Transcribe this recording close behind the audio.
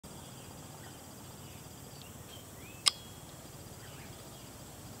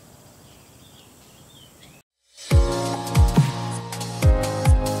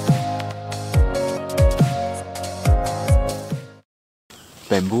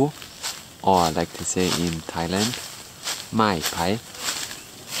bamboo, or like they say in Thailand, mai pai,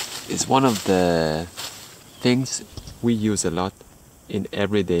 is one of the things we use a lot in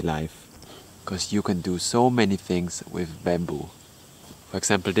everyday life, because you can do so many things with bamboo. For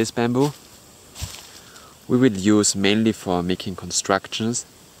example, this bamboo we will use mainly for making constructions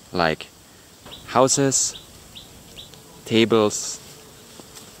like houses, tables,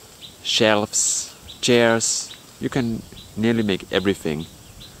 shelves, chairs. You can nearly make everything.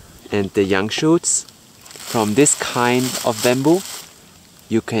 And the young shoots from this kind of bamboo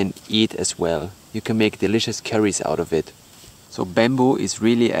you can eat as well. You can make delicious curries out of it. So bamboo is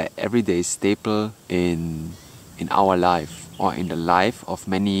really an everyday staple in our life, or in the life of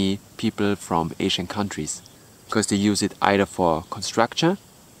many people from Asian countries, because they use it either for construction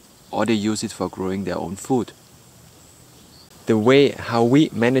or they use it for growing their own food. The way how we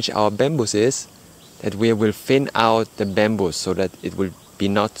manage our bamboos is that we will thin out the bamboos so that it will be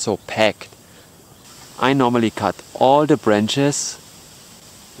not so packed. I normally cut all the branches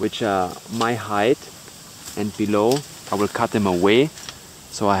which are my height and below. I will cut them away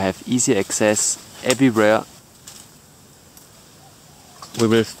so I have easy access everywhere. We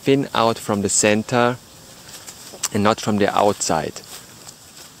will thin out from the center and not from the outside.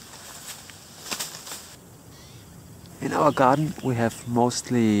 In our garden we have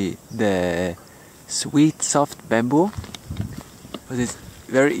mostly the sweet soft bamboo, but it's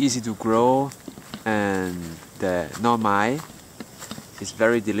very easy to grow, and the nor mai is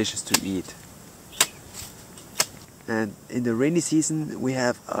very delicious to eat. And in the rainy season we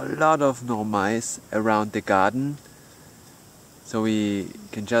have a lot of nor mais around the garden, so we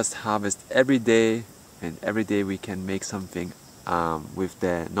can just harvest every day, and every day we can make something with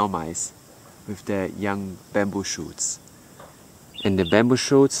the nor mais, with the young bamboo shoots. And the bamboo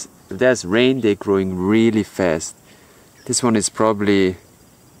shoots, if there's rain, they're growing really fast. This one is probably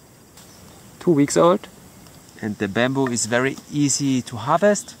 2 weeks old, and the bamboo is very easy to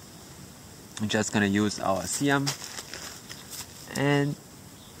harvest. I'm just gonna use our siam and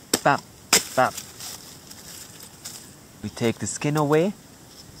bap, bap. We take the skin away,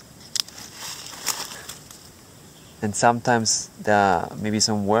 and sometimes there are maybe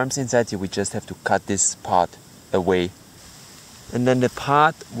some worms inside here. We just have to cut this part away. And then the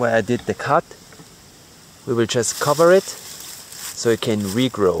part where I did the cut, we will just cover it so it can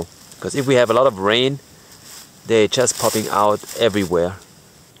regrow. Because if we have a lot of rain, they're just popping out everywhere.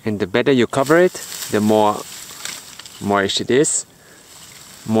 And the better you cover it, the more moist it is,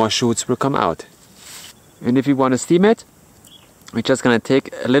 more shoots will come out. And if you want to steam it, we're just gonna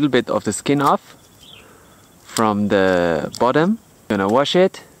take a little bit of the skin off from the bottom. We're gonna wash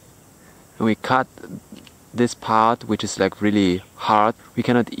it, and we cut this part which is like really hard. We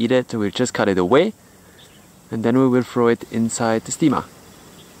cannot eat it, so we'll just cut it away, and then we will throw it inside the steamer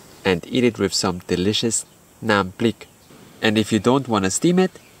and eat it with some delicious nam plik. And if you don't want to steam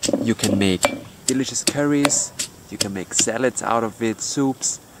it, you can make delicious curries, you can make salads out of it,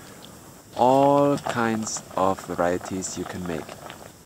 soups, all kinds of varieties you can make.